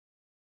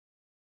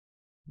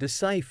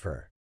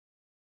Decipher.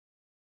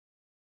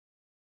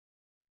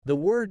 The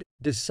word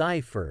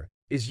decipher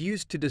is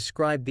used to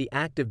describe the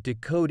act of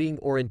decoding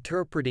or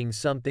interpreting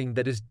something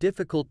that is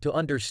difficult to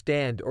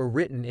understand or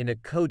written in a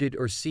coded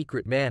or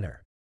secret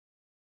manner.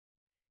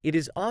 It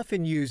is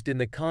often used in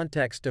the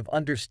context of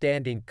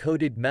understanding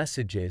coded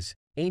messages,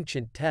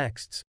 ancient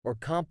texts, or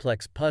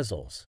complex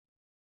puzzles.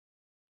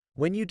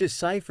 When you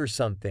decipher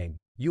something,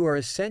 you are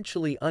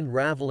essentially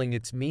unraveling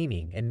its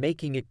meaning and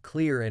making it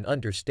clear and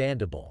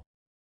understandable.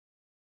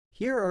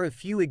 Here are a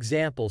few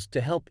examples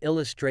to help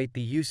illustrate the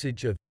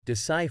usage of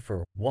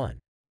decipher. 1.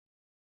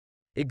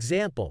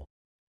 Example: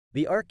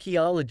 the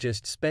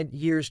archaeologist spent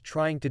years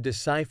trying to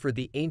decipher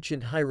the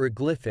ancient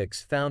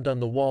hieroglyphics found on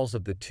the walls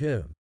of the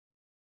tomb.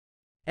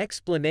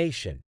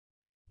 Explanation: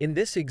 in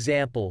this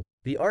example,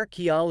 the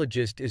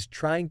archaeologist is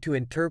trying to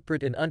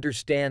interpret and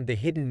understand the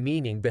hidden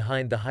meaning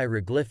behind the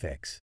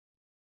hieroglyphics.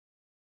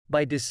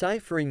 By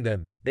deciphering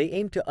them, they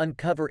aim to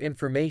uncover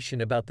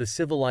information about the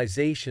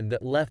civilization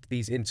that left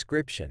these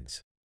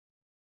inscriptions.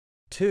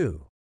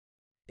 2.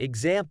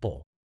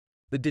 Example: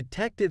 the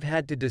detective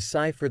had to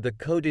decipher the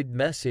coded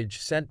message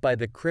sent by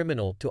the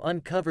criminal to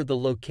uncover the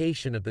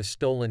location of the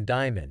stolen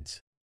diamonds.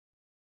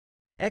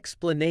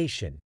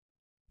 Explanation: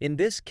 in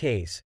this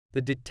case,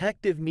 the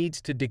detective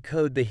needs to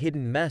decode the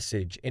hidden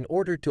message in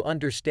order to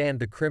understand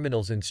the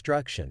criminal's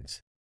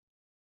instructions.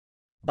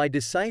 By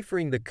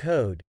deciphering the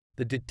code,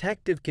 the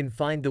detective can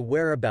find the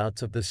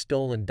whereabouts of the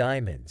stolen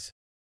diamonds.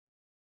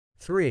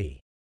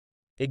 3.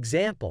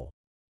 Example: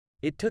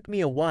 it took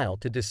me a while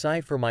to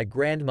decipher my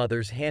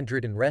grandmother's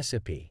handwritten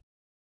recipe.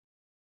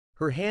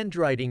 Her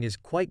handwriting is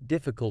quite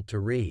difficult to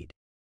read.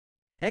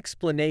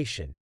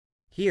 Explanation: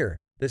 here,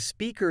 the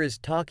speaker is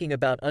talking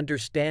about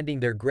understanding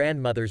their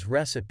grandmother's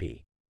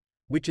recipe,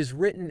 which is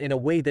written in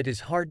a way that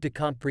is hard to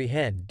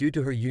comprehend due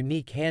to her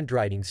unique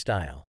handwriting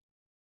style.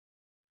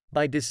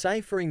 By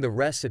deciphering the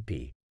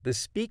recipe, the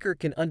speaker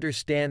can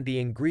understand the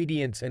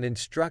ingredients and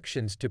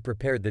instructions to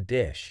prepare the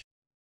dish.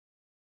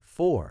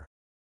 4.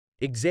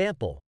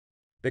 Example: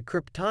 the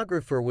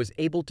cryptographer was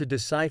able to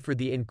decipher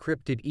the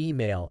encrypted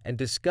email and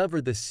discover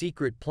the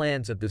secret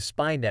plans of the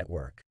spy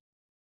network.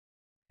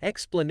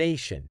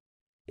 Explanation: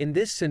 in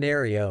this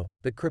scenario,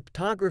 the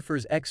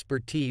cryptographer's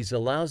expertise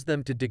allows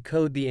them to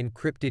decode the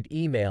encrypted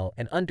email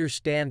and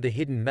understand the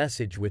hidden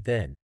message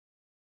within.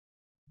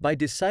 By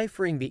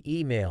deciphering the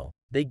email,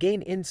 they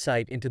gain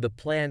insight into the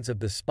plans of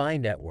the spy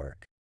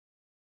network.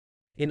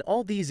 In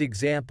all these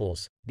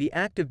examples, the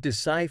act of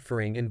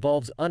deciphering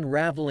involves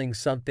unraveling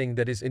something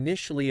that is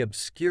initially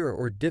obscure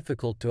or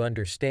difficult to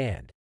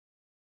understand.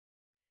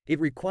 It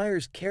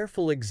requires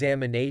careful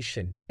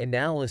examination,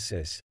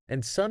 analysis,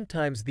 and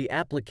sometimes the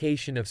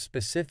application of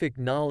specific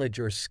knowledge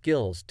or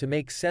skills to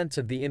make sense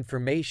of the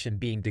information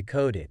being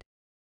decoded.